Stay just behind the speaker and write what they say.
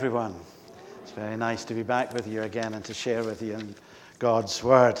Everyone, it's very nice to be back with you again and to share with you in God's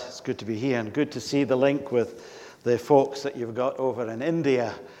Word. It's good to be here and good to see the link with the folks that you've got over in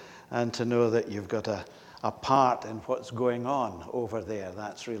India and to know that you've got a part in what's going on over there.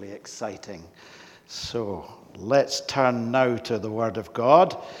 That's really exciting. So let's turn now to the Word of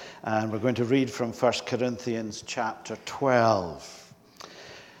God, and we're going to read from 1 Corinthians chapter 12.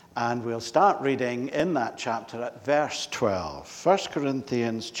 And we'll start reading in that chapter at verse 12. 1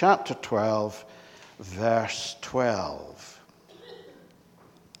 Corinthians chapter 12, verse 12.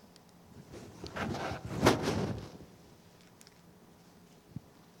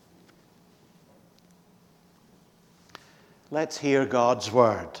 Let's hear God's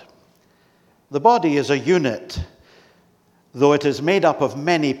word. The body is a unit, though it is made up of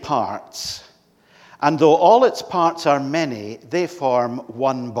many parts. And though all its parts are many, they form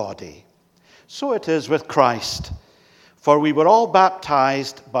one body. So it is with Christ. For we were all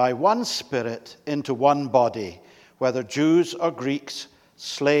baptized by one Spirit into one body, whether Jews or Greeks,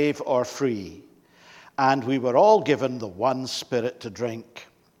 slave or free. And we were all given the one Spirit to drink.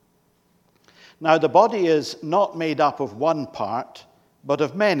 Now the body is not made up of one part, but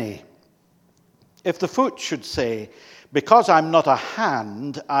of many. If the foot should say, "Because I'm not a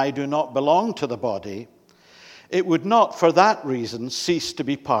hand, I do not belong to the body," it would not for that reason cease to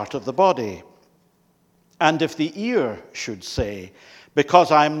be part of the body. And if the ear should say, "Because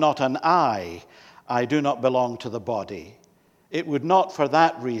I am not an eye, I do not belong to the body," it would not for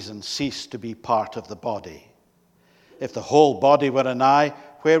that reason cease to be part of the body. If the whole body were an eye,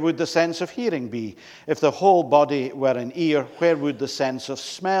 where would the sense of hearing be? If the whole body were an ear, where would the sense of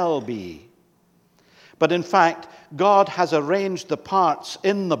smell be? But in fact, God has arranged the parts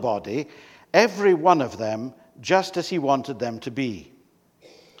in the body, every one of them, just as he wanted them to be.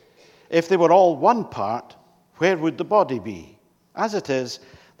 If they were all one part, where would the body be? As it is,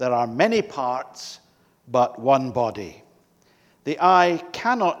 there are many parts, but one body. The eye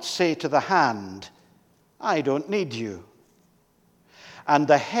cannot say to the hand, "I don't need you." And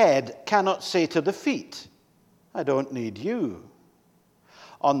the head cannot say to the feet, "I don't need you."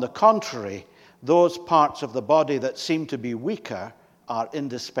 On the contrary, those parts of the body that seem to be weaker are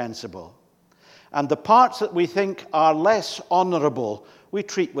indispensable. And the parts that we think are less honorable, we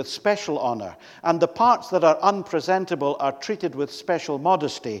treat with special honor. And the parts that are unpresentable are treated with special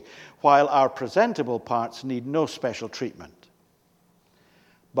modesty, while our presentable parts need no special treatment.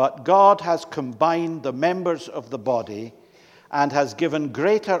 But God has combined the members of the body and has given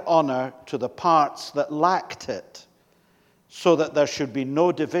greater honor to the parts that lacked it, so that there should be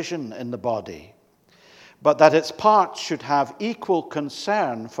no division in the body, but that its parts should have equal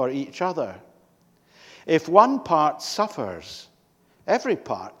concern for each other. If one part suffers, every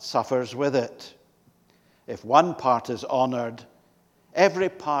part suffers with it. If one part is honored, every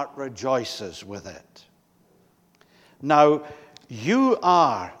part rejoices with it. Now, you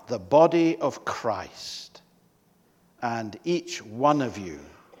are the body of Christ, and each one of you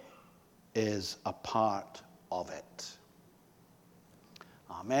is a part of it.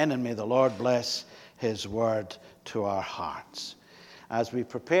 Amen, and may the Lord bless his word to our hearts. As we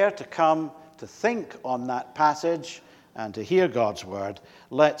prepare to come to think on that passage and to hear God's word,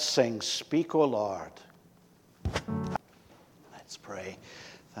 let's sing, "Speak, O Lord." Let's pray.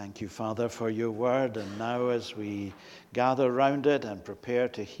 Thank you, Father, for your word. And now as we gather round it and prepare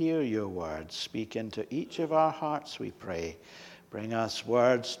to hear your word, speak into each of our hearts, we pray. Bring us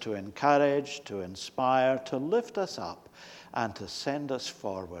words to encourage, to inspire, to lift us up, and to send us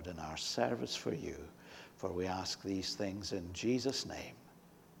forward in our service for you. For we ask these things in Jesus' name.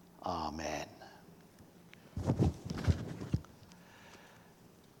 Amen.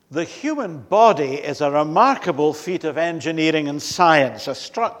 The human body is a remarkable feat of engineering and science, a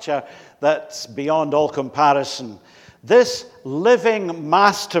structure that's beyond all comparison. This living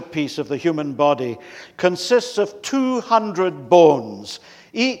masterpiece of the human body consists of 200 bones,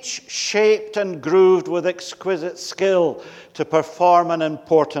 each shaped and grooved with exquisite skill to perform an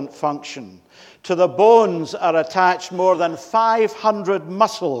important function. To the bones are attached more than 500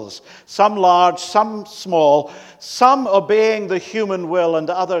 muscles, some large, some small, some obeying the human will and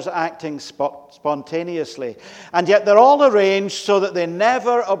others acting spontaneously. And yet they're all arranged so that they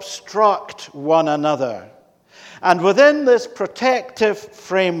never obstruct one another. And within this protective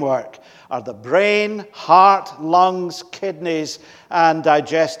framework are the brain, heart, lungs, kidneys, and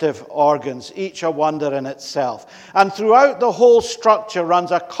digestive organs, each a wonder in itself. And throughout the whole structure runs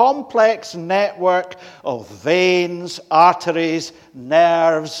a complex network of veins, arteries,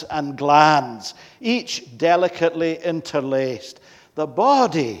 nerves, and glands, each delicately interlaced. The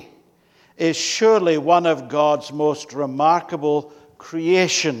body is surely one of God's most remarkable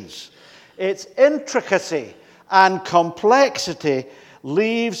creations. Its intricacy and complexity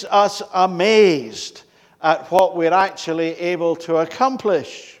leaves us amazed at what we're actually able to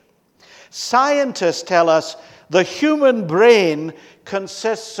accomplish. Scientists tell us the human brain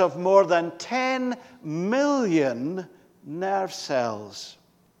consists of more than 10 million nerve cells.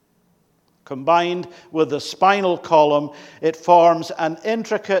 Combined with the spinal column, it forms an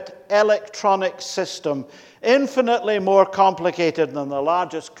intricate electronic system, infinitely more complicated than the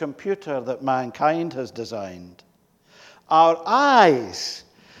largest computer that mankind has designed. Our eyes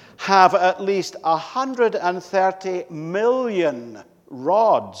have at least 130 million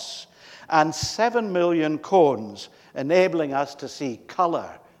rods and 7 million cones, enabling us to see color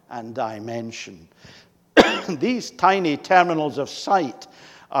and dimension. These tiny terminals of sight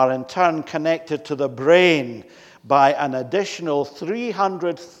are in turn connected to the brain by an additional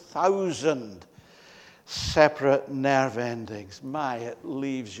 300,000 separate nerve endings. My, it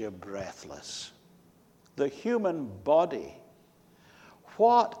leaves you breathless. The human body,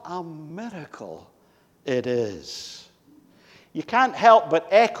 what a miracle it is. You can't help but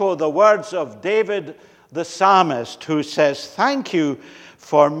echo the words of David the psalmist, who says, "Thank you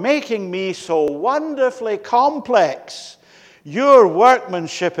for making me so wonderfully complex. Your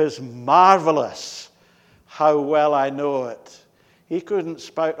workmanship is marvelous. How well I know it." He couldn't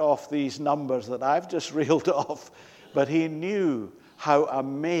spout off these numbers that I've just reeled off, but he knew how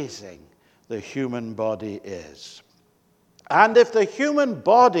amazing the human body is. And if the human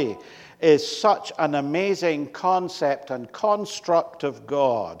body is such an amazing concept and construct of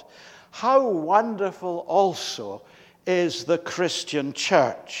God, how wonderful also is the Christian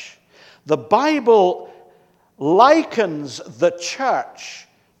church. The Bible likens the church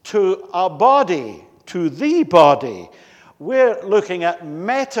to a body, to the body. We're looking at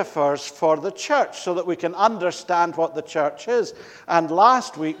metaphors for the church so that we can understand what the church is. And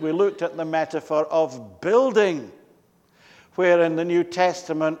last week we looked at the metaphor of building, where in the New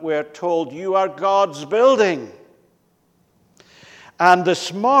Testament we're told you are God's building. And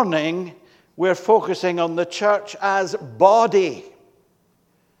this morning we're focusing on the church as body.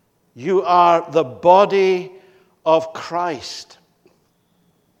 You are the body of Christ.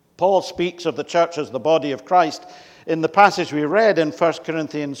 Paul speaks of the church as the body of Christ in the passage we read in 1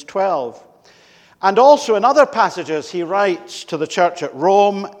 Corinthians 12. And also in other passages he writes to the church at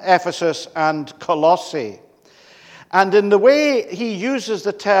Rome, Ephesus, and Colossae. And in the way he uses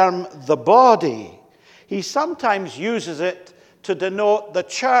the term the body, he sometimes uses it to denote the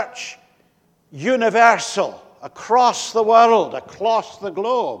church universal, across the world, across the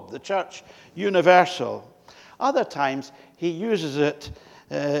globe, the church universal. Other times he uses it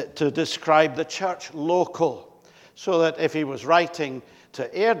to describe the church local, so that if he was writing to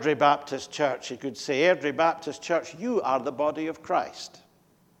Airdrie Baptist Church, he could say, "Airdrie Baptist Church, you are the body of Christ."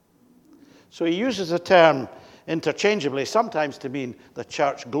 So he uses the term interchangeably, sometimes to mean the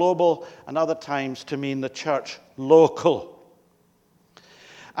church global, and other times to mean the church local.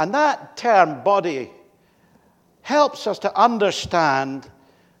 And that term, body, helps us to understand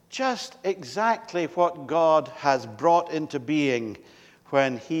just exactly what God has brought into being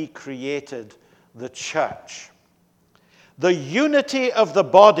when he created the church. The unity of the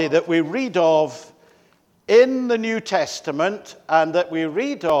body that we read of in the New Testament and that we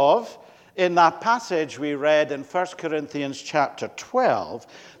read of in that passage we read in 1 Corinthians chapter 12,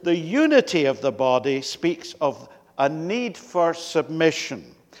 the unity of the body speaks of a need for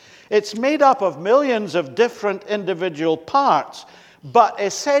submission. It's made up of millions of different individual parts, but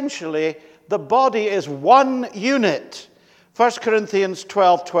essentially the body is one unit. 1 Corinthians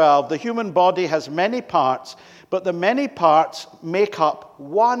 12:12, the human body has many parts, but the many parts make up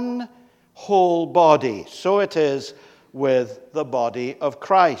one whole body. So it is with the body of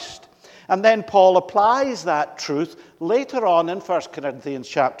Christ. And then Paul applies that truth later on in 1 Corinthians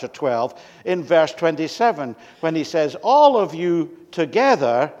chapter 12 in verse 27, when he says, "All of you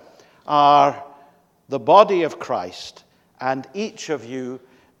together are the body of Christ, and each of you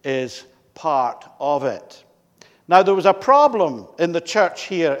is part of it." Now, there was a problem in the church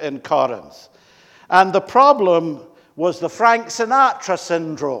here in Corinth, and the problem was the Frank Sinatra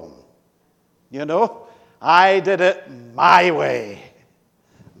syndrome. You know, I did it my way.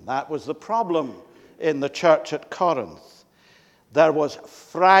 That was the problem in the church at Corinth. There was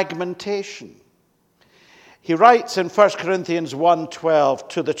fragmentation. He writes in 1 Corinthians 1:12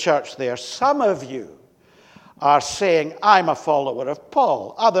 to the church there, "Some of you are saying, I'm a follower of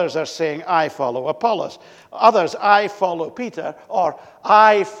Paul. Others are saying, I follow Apollos. Others, I follow Peter, or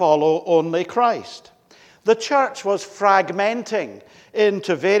I follow only Christ." The church was fragmenting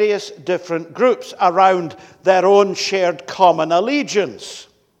into various different groups around their own shared common allegiance.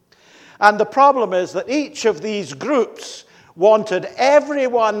 And the problem is that each of these groups wanted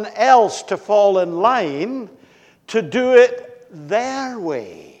everyone else to fall in line to do it their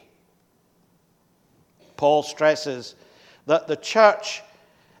way. Paul stresses that the church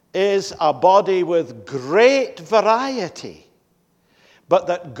is a body with great variety, but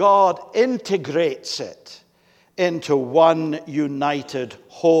that God integrates it into one united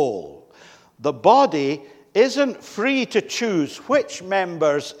whole. The body isn't free to choose which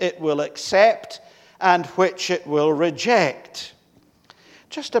members it will accept and which it will reject.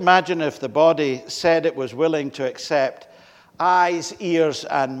 Just imagine if the body said it was willing to accept eyes, ears,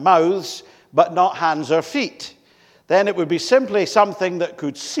 and mouths, but not hands or feet. Then it would be simply something that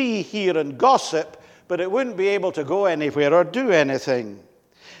could see, hear, and gossip, but it wouldn't be able to go anywhere or do anything.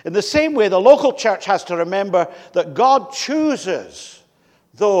 In the same way, the local church has to remember that God chooses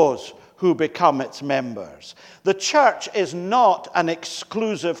those who become its members. The church is not an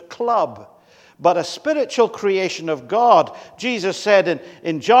exclusive club, but a spiritual creation of God. Jesus said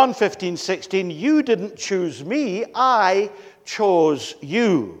in John 15:16, "You didn't choose me, I chose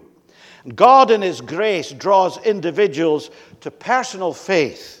you." God in his grace draws individuals to personal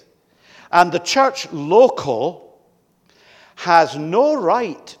faith. And the church local has no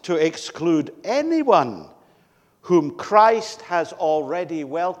right to exclude anyone whom Christ has already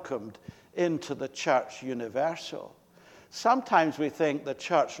welcomed into the church universal. Sometimes we think the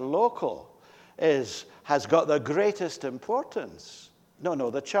church local has got the greatest importance. No,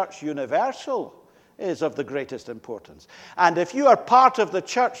 the church universal is of the greatest importance. And if you are part of the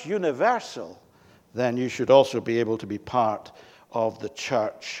church universal, then you should also be able to be part of the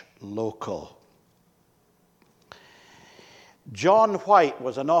church local. John White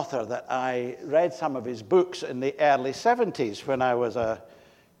was an author that I read some of his books in the early 70s when I was a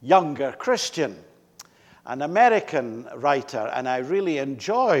younger Christian, an American writer, and I really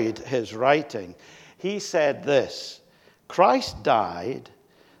enjoyed his writing. He said this: Christ died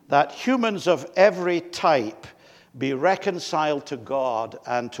that humans of every type be reconciled to God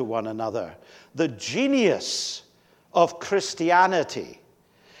and to one another. The genius of Christianity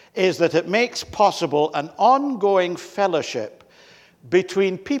is that it makes possible an ongoing fellowship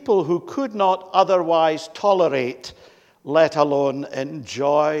between people who could not otherwise tolerate, let alone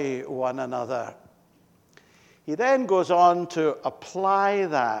enjoy one another. He then goes on to apply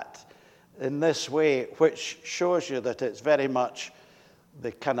that in this way, which shows you that it's very much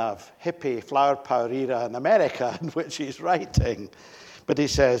the kind of hippie flower power era in America in which he's writing. But he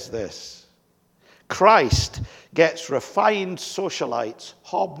says this: Christ gets refined socialites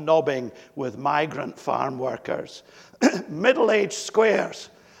hobnobbing with migrant farm workers, middle-aged squares.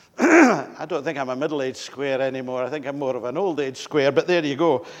 I don't think I'm a middle-aged square anymore. I think I'm more of an old-age square, but there you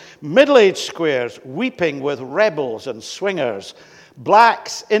go. Middle-aged squares weeping with rebels and swingers,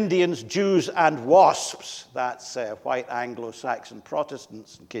 blacks, Indians, Jews, and wasps. That's white Anglo-Saxon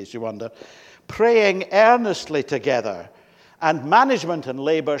Protestants, in case you wonder. Praying earnestly together, and management and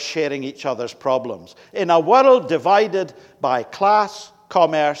labor sharing each other's problems. In a world divided by class,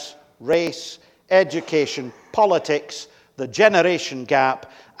 commerce, race, education, politics, the generation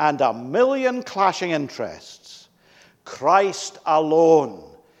gap, and a million clashing interests, Christ alone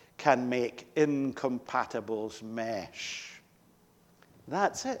can make incompatibles mesh.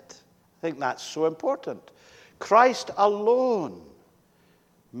 That's it. I think that's so important. Christ alone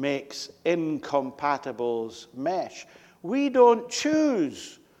makes incompatibles mesh. We don't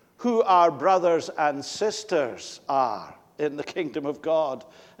choose who our brothers and sisters are in the kingdom of God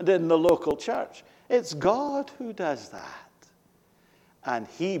and in the local church. It's God who does that. And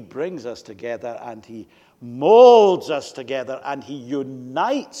he brings us together, and he molds us together, and he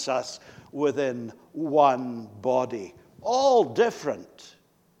unites us within one body. All different,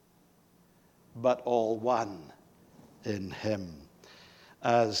 but all one in him.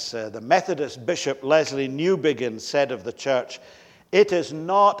 As the Methodist Bishop Leslie Newbigin said of the church, it is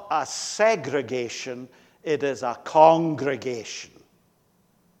not a segregation, it is a congregation.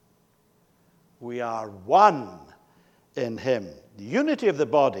 We are one in him. The unity of the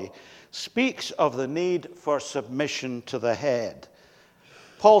body speaks of the need for submission to the head.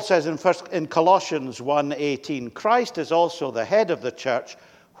 Paul says in Colossians 1:18, Christ is also the head of the church,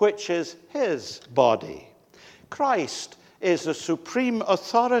 which is his body. Christ is the supreme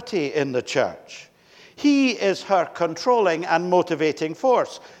authority in the church. He is her controlling and motivating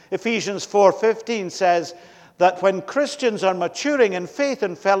force. Ephesians 4:15 says that when Christians are maturing in faith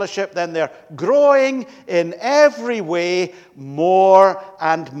and fellowship, then they're growing in every way more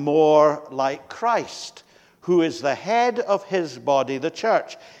and more like Christ. who is the head of his body, the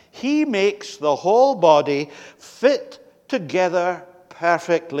church. He makes the whole body fit together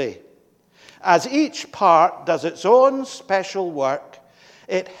perfectly. As each part does its own special work,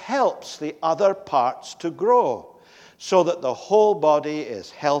 it helps the other parts to grow, so that the whole body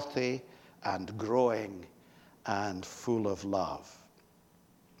is healthy and growing and full of love.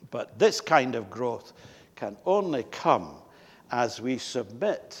 But this kind of growth can only come as we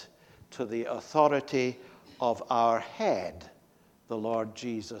submit to the authority of our head, the Lord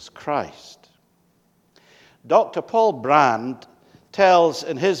Jesus Christ. Dr. Paul Brand tells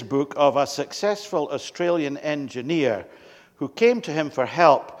in his book of a successful Australian engineer who came to him for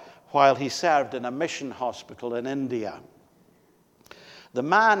help while he served in a mission hospital in India. The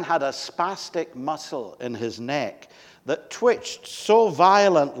man had a spastic muscle in his neck that twitched so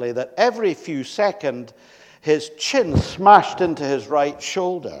violently that every few seconds his chin smashed into his right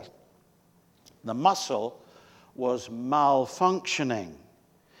shoulder. The muscle was malfunctioning.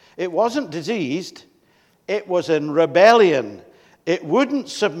 It wasn't diseased, it was in rebellion. It wouldn't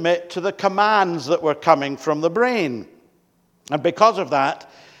submit to the commands that were coming from the brain. And because of that,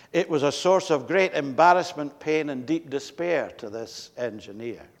 it was a source of great embarrassment, pain, and deep despair to this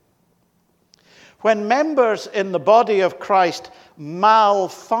engineer. When members in the body of Christ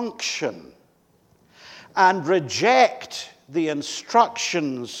malfunction and reject the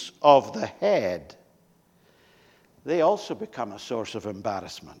instructions of the head, they also become a source of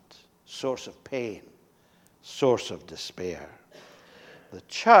embarrassment, source of pain, source of despair. The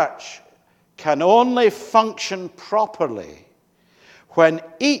church can only function properly when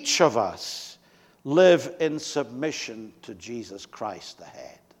each of us live in submission to Jesus Christ, the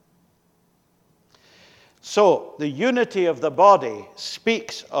head. So, the unity of the body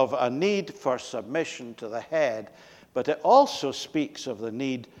speaks of a need for submission to the head, but it also speaks of the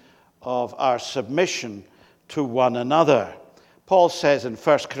need of our submission to one another. Paul says in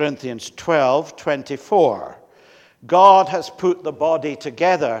 1 Corinthians 12:24, God has put the body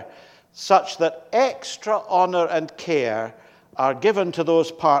together such that extra honor and care are given to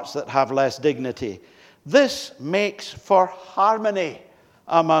those parts that have less dignity. This makes for harmony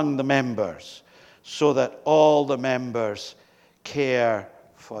among the members, so that all the members care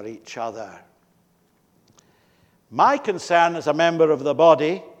for each other. My concern as a member of the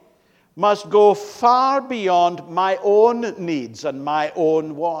body must go far beyond my own needs and my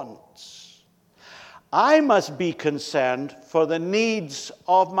own wants. I must be concerned for the needs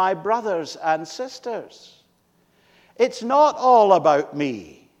of my brothers and sisters. It's not all about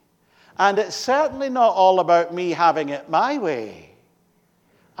me, and it's certainly not all about me having it my way.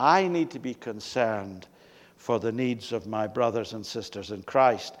 I need to be concerned for the needs of my brothers and sisters in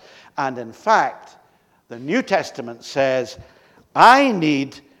Christ. And in fact, the New Testament says, I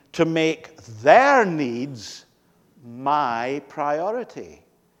need to make their needs my priority.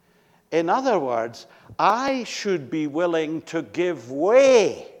 In other words, I should be willing to give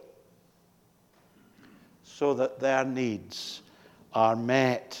way so that their needs are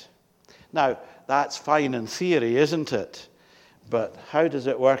met. Now, that's fine in theory, isn't it? But how does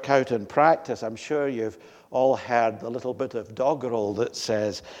it work out in practice? I'm sure you've all heard the little bit of doggerel that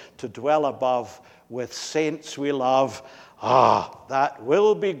says, to dwell above with saints we love, that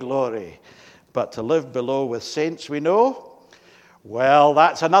will be glory. But to live below with saints we know, well,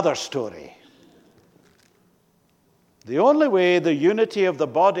 that's another story. The only way the unity of the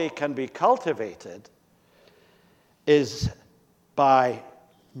body can be cultivated is by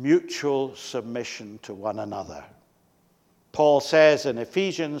mutual submission to one another. Paul says in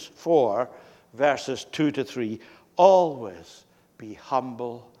Ephesians 4, verses 2-3, always be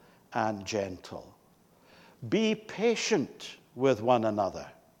humble and gentle. Be patient with one another,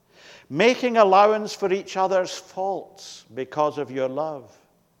 making allowance for each other's faults because of your love.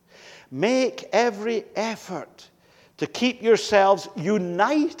 Make every effort to keep yourselves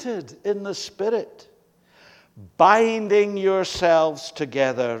united in the Spirit, binding yourselves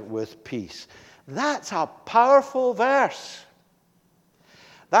together with peace. That's a powerful verse.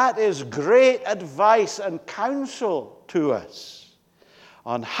 That is great advice and counsel to us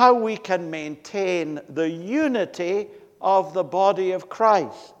on how we can maintain the unity of the body of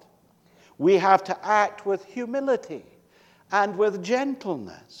Christ. We have to act with humility and with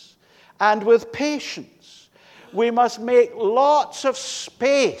gentleness and with patience. We must make lots of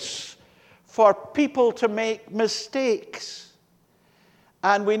space for people to make mistakes.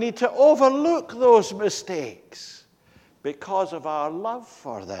 And we need to overlook those mistakes because of our love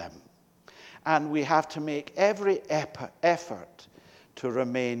for them. And we have to make every effort to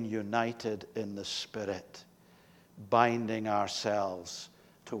remain united in the Spirit, binding ourselves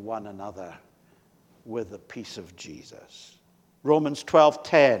to one another with the peace of Jesus. Romans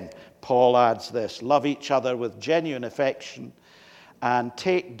 12:10, Paul adds this, love each other with genuine affection and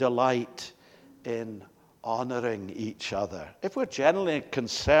take delight in honoring each other. If we're genuinely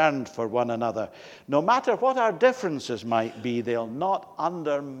concerned for one another, no matter what our differences might be, they'll not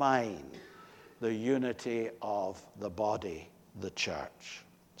undermine the unity of the body, the church.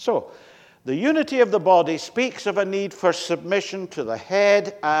 So, the unity of the body speaks of a need for submission to the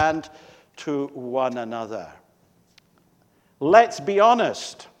head and to one another. Let's be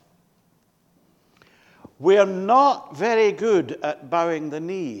honest. We're not very good at bowing the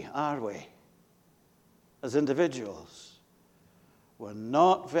knee, are we? As individuals. We're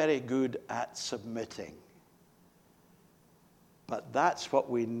not very good at submitting. But that's what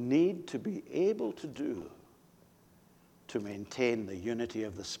we need to be able to do to maintain the unity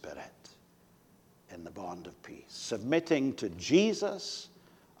of the Spirit in the bond of peace. Submitting to Jesus,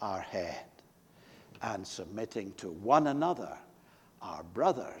 our head, and submitting to one another, our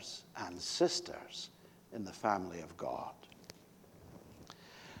brothers and sisters in the family of God.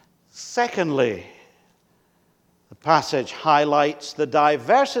 Secondly, the passage highlights the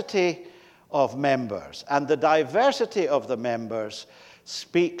diversity of members, and the diversity of the members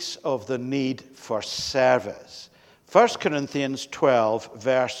speaks of the need for service. 1 Corinthians 12,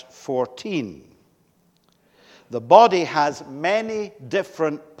 verse 14. The body has many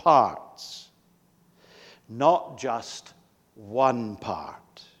different parts, not just one part.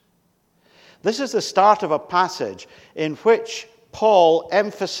 This is the start of a passage in which Paul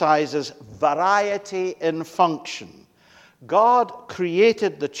emphasizes variety in function. God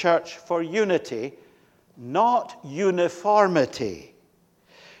created the church for unity, not uniformity.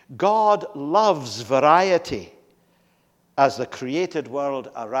 God loves variety, as the created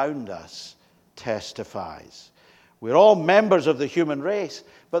world around us testifies. We're all members of the human race,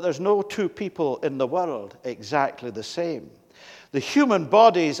 but there's no two people in the world exactly the same. The human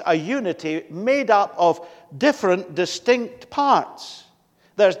body is a unity made up of different, distinct parts.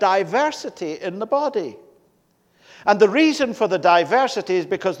 There's diversity in the body. And the reason for the diversity is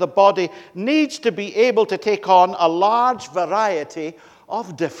because the body needs to be able to take on a large variety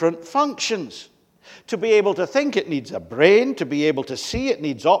of different functions. To be able to think, it needs a brain. To be able to see, it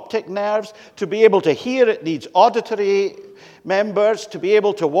needs optic nerves. To be able to hear, it needs auditory members. To be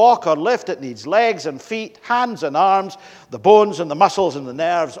able to walk or lift, it needs legs and feet, hands and arms, the bones and the muscles and the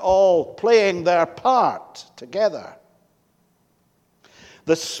nerves all playing their part together.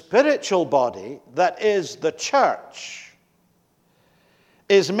 The spiritual body, that is the church,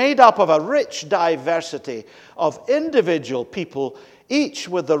 is made up of a rich diversity of individual people, each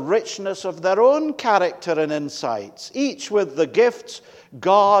with the richness of their own character and insights, each with the gifts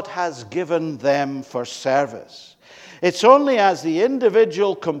God has given them for service. It's only as the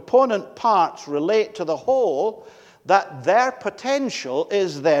individual component parts relate to the whole that their potential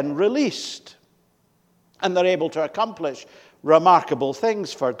is then released, and they're able to accomplish remarkable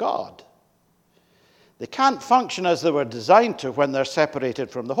things for God. They can't function as they were designed to when they're separated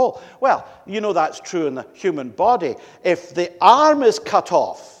from the whole. Well, you know that's true in the human body. If the arm is cut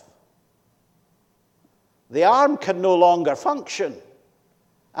off, the arm can no longer function,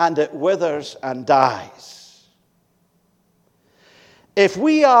 and it withers and dies. If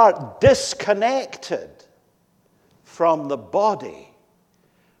we are disconnected from the body,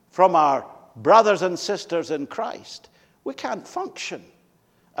 from our brothers and sisters in Christ, we can't function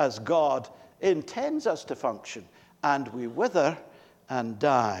as God intends us to function, and we wither and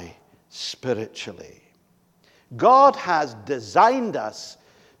die spiritually. God has designed us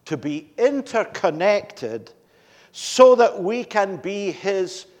to be interconnected so that we can be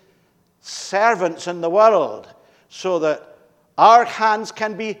His servants in the world, so that our hands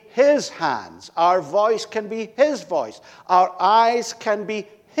can be His hands, our voice can be His voice, our eyes can be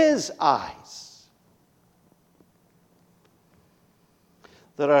His eyes.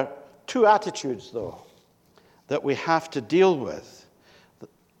 There are two attitudes, though, that we have to deal with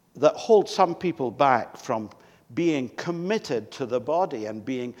that hold some people back from being committed to the body and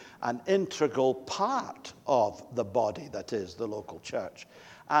being an integral part of the body that is the local church.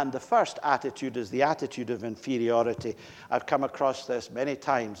 And the first attitude is the attitude of inferiority. I've come across this many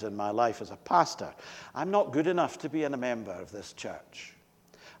times in my life as a pastor. I'm not good enough to be a member of this church.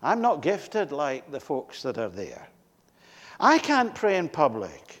 I'm not gifted like the folks that are there. I can't pray in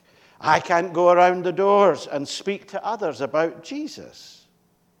public. I can't go around the doors and speak to others about Jesus.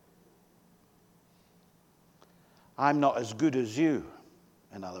 I'm not as good as you,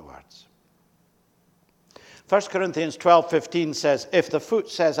 in other words. 1 Corinthians 12:15 says, if the foot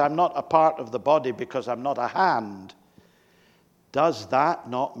says, I'm not a part of the body because I'm not a hand, does that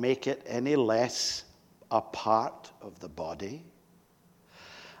not make it any less a part of the body.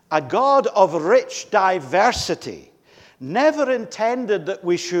 A God of rich diversity never intended that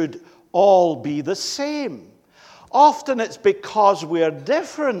we should all be the same. Often it's because we're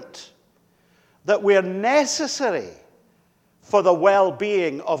different that we're necessary for the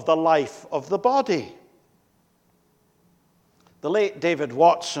well-being of the life of the body. The late David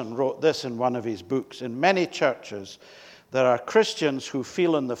Watson wrote this in one of his books. In many churches, there are Christians who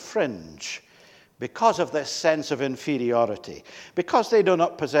feel on the fringe because of this sense of inferiority, because they do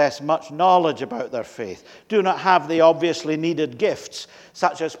not possess much knowledge about their faith, do not have the obviously needed gifts,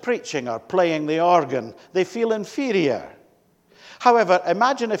 such as preaching or playing the organ. They feel inferior. However,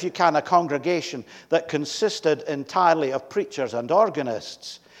 imagine, if you can, a congregation that consisted entirely of preachers and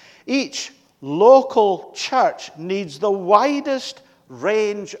organists. Each local church needs the widest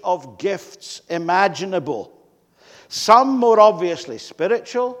range of gifts imaginable. Some more obviously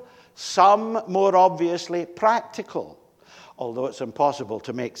spiritual, some more obviously practical, although it's impossible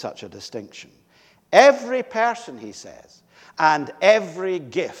to make such a distinction. Every person, he says, and every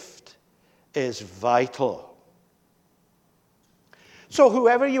gift is vital. So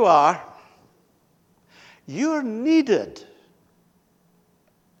whoever you are, you're needed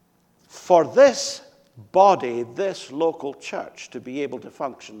for this body, this local church, to be able to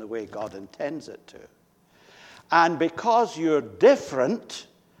function the way God intends it to. And because you're different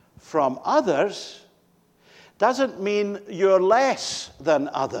from others, doesn't mean you're less than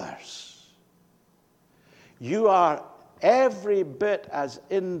others. You are every bit as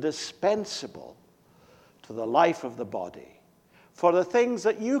indispensable to the life of the body for the things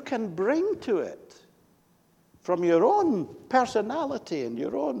that you can bring to it from your own personality and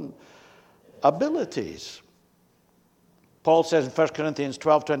your own abilities. Paul says in 1 Corinthians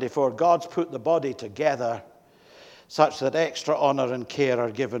 12:24, God's put the body together such that extra honor and care are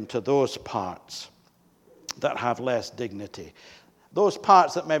given to those parts that have less dignity. Those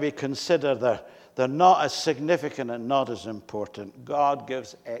parts that maybe consider they're not as significant and not as important, God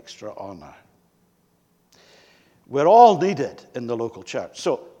gives extra honor. We're all needed in the local church.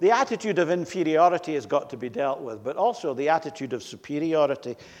 So the attitude of inferiority has got to be dealt with, but also the attitude of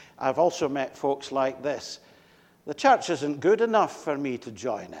superiority. I've also met folks like this. The church isn't good enough for me to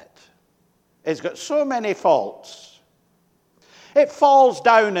join it. It's got so many faults. It falls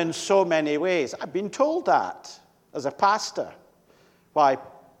down in so many ways. I've been told that as a pastor, why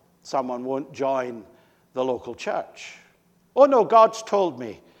someone won't join the local church. Oh no, God's told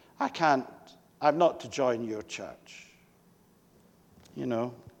me I'm not to join your church. You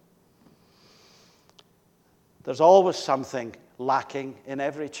know, there's always something lacking in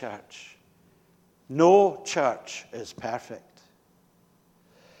every church. No church is perfect.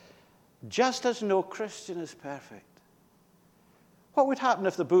 Just as no Christian is perfect. What would happen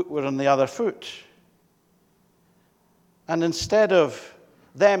if the boot were on the other foot? And instead of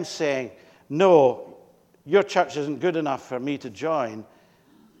them saying, no, your church isn't good enough for me to join,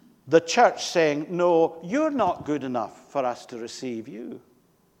 the church saying, no, you're not good enough for us to receive you.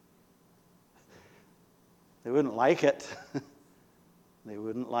 They wouldn't like it. They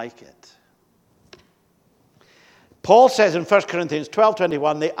wouldn't like it. Paul says in 1 Corinthians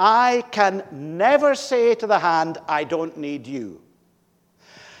 12:21, the eye can never say to the hand, I don't need you.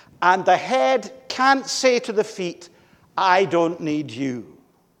 And the head can't say to the feet, I don't need you.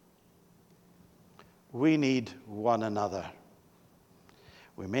 We need one another.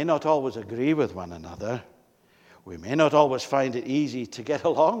 We may not always agree with one another. We may not always find it easy to get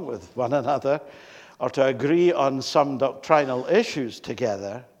along with one another or to agree on some doctrinal issues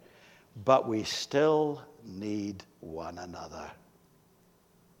together, but we still need one another.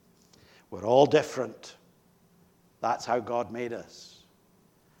 We're all different. That's how God made us.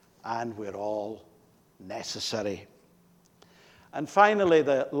 And we're all necessary. And finally,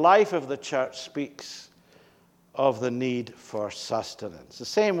 the life of the church speaks of the need for sustenance. The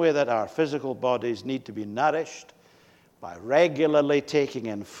same way that our physical bodies need to be nourished by regularly taking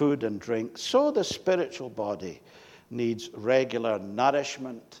in food and drink, so the spiritual body needs regular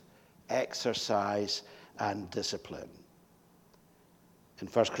nourishment, exercise, and discipline. In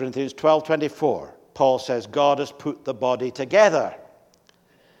 1 Corinthians 12:24, Paul says God has put the body together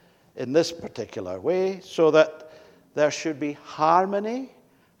in this particular way so that there should be harmony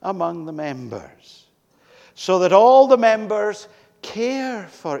among the members, so that all the members care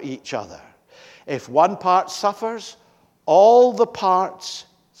for each other. If one part suffers, all the parts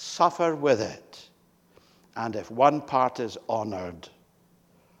suffer with it. And if one part is honored,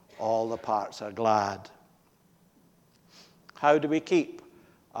 all the parts are glad. How do we keep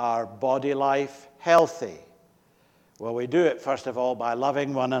our body life healthy? Well, we do it, first of all, by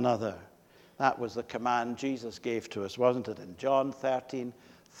loving one another. That was the command Jesus gave to us, wasn't it? In John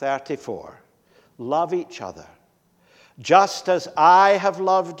 13:34. Love each other. Just as I have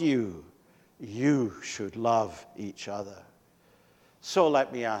loved you, you should love each other. So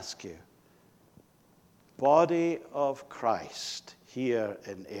let me ask you, body of Christ here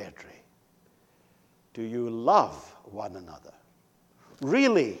in Airdrie, do you love one another?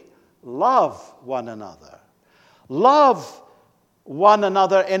 Really love one another? Love one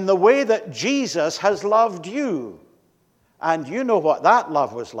another in the way that Jesus has loved you. And you know what that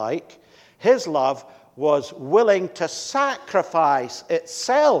love was like. His love was willing to sacrifice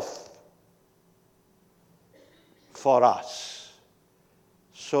itself for us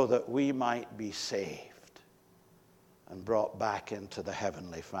so that we might be saved and brought back into the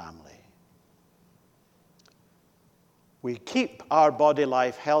heavenly family. We keep our body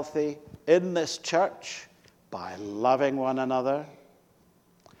life healthy in this church by loving one another,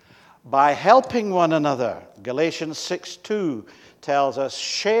 by helping one another. Galatians 6:2 tells us,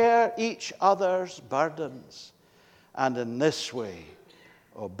 share each other's burdens, and in this way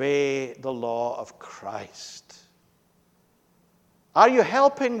obey the law of Christ. Are you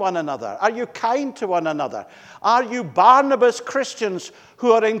helping one another? Are you kind to one another? Are you Barnabas Christians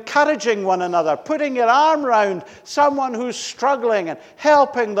who are encouraging one another, putting your arm around someone who's struggling and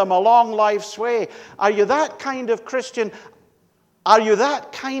helping them along life's way? Are you that kind of Christian? Are you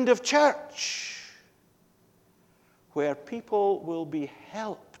that kind of church where people will be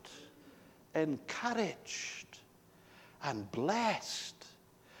helped, encouraged, and blessed,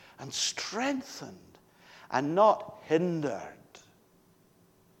 and strengthened, and not hindered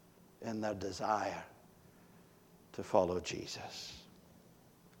in their desire to follow Jesus?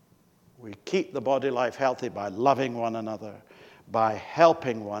 We keep the body life healthy by loving one another, by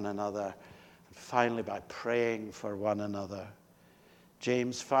helping one another, and finally by praying for one another.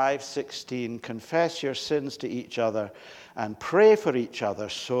 James 5:16, confess your sins to each other and pray for each other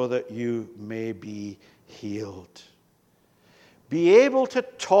so that you may be healed. Be able to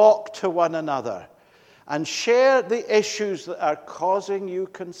talk to one another and share the issues that are causing you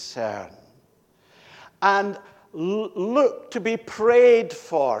concern. And look to be prayed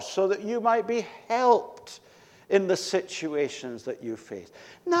for so that you might be helped in the situations that you face.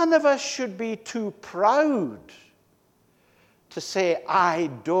 None of us should be too proud to say, I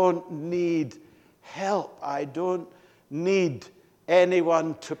don't need help. I don't need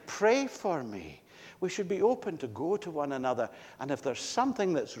anyone to pray for me. We should be open to go to one another. And if there's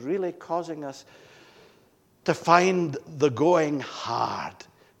something that's really causing us to find the going hard,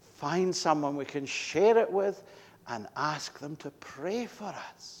 find someone we can share it with and ask them to pray for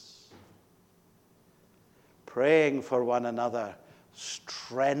us. Praying for one another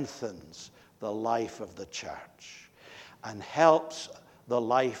strengthens the life of the church and helps the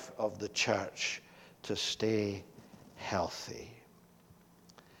life of the church to stay healthy.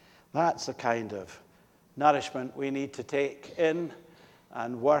 That's the kind of nourishment we need to take in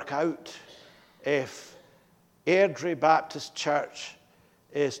and work out if Airdrie Baptist Church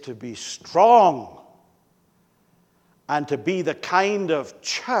is to be strong and to be the kind of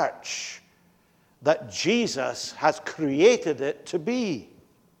church that Jesus has created it to be.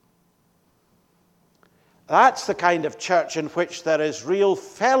 That's the kind of church in which there is real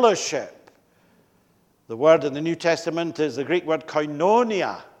fellowship. The word in the New Testament is the Greek word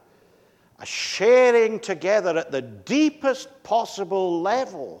koinonia, a sharing together at the deepest possible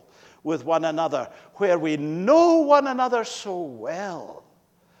level with one another, where we know one another so well.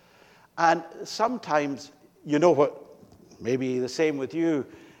 And sometimes, you know what, maybe the same with you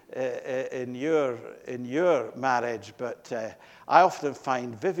in your marriage, but I often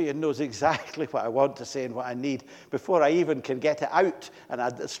find Vivian knows exactly what I want to say and what I need before I even can get it out, and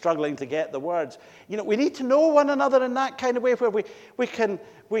I'm struggling to get the words. You know, we need to know one another in that kind of way where we can,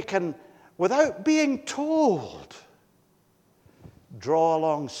 without being told, draw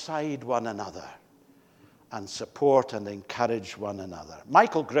alongside one another and support and encourage one another.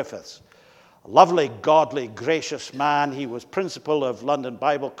 Michael Griffiths, a lovely, godly, gracious man. He was principal of London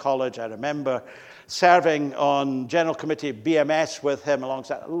Bible College. I remember serving on General Committee BMS with him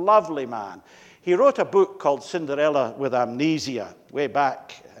alongside. A lovely man. He wrote a book called Cinderella with Amnesia way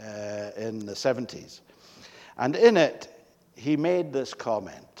back in the 70s. And in it, he made this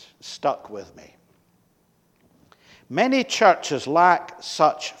comment, stuck with me. Many churches lack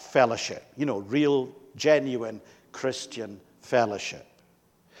such fellowship, real, genuine Christian fellowship.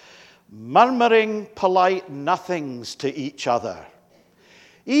 Murmuring polite nothings to each other,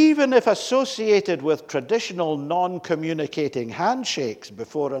 even if associated with traditional non-communicating handshakes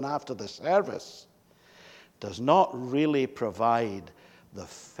before and after the service, does not really provide the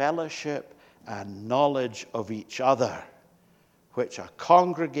fellowship and knowledge of each other, which a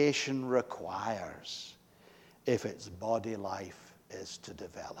congregation requires if its body life is to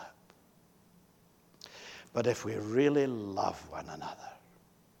develop. But if we really love one another,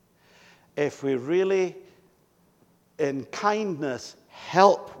 if we really, in kindness,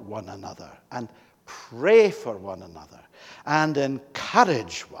 help one another and pray for one another and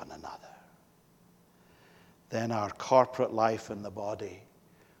encourage one another, then our corporate life in the body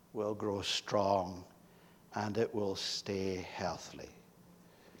will grow strong and it will stay healthy.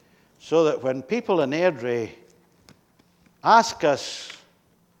 So that when people in Airdrie ask us,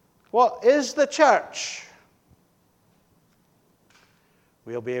 what is the church?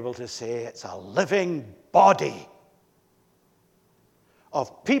 We'll be able to say it's a living body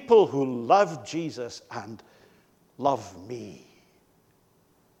of people who love Jesus and love me,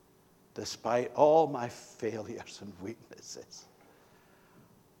 despite all my failures and weaknesses.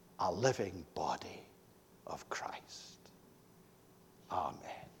 A living body of Christ.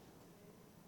 Amen.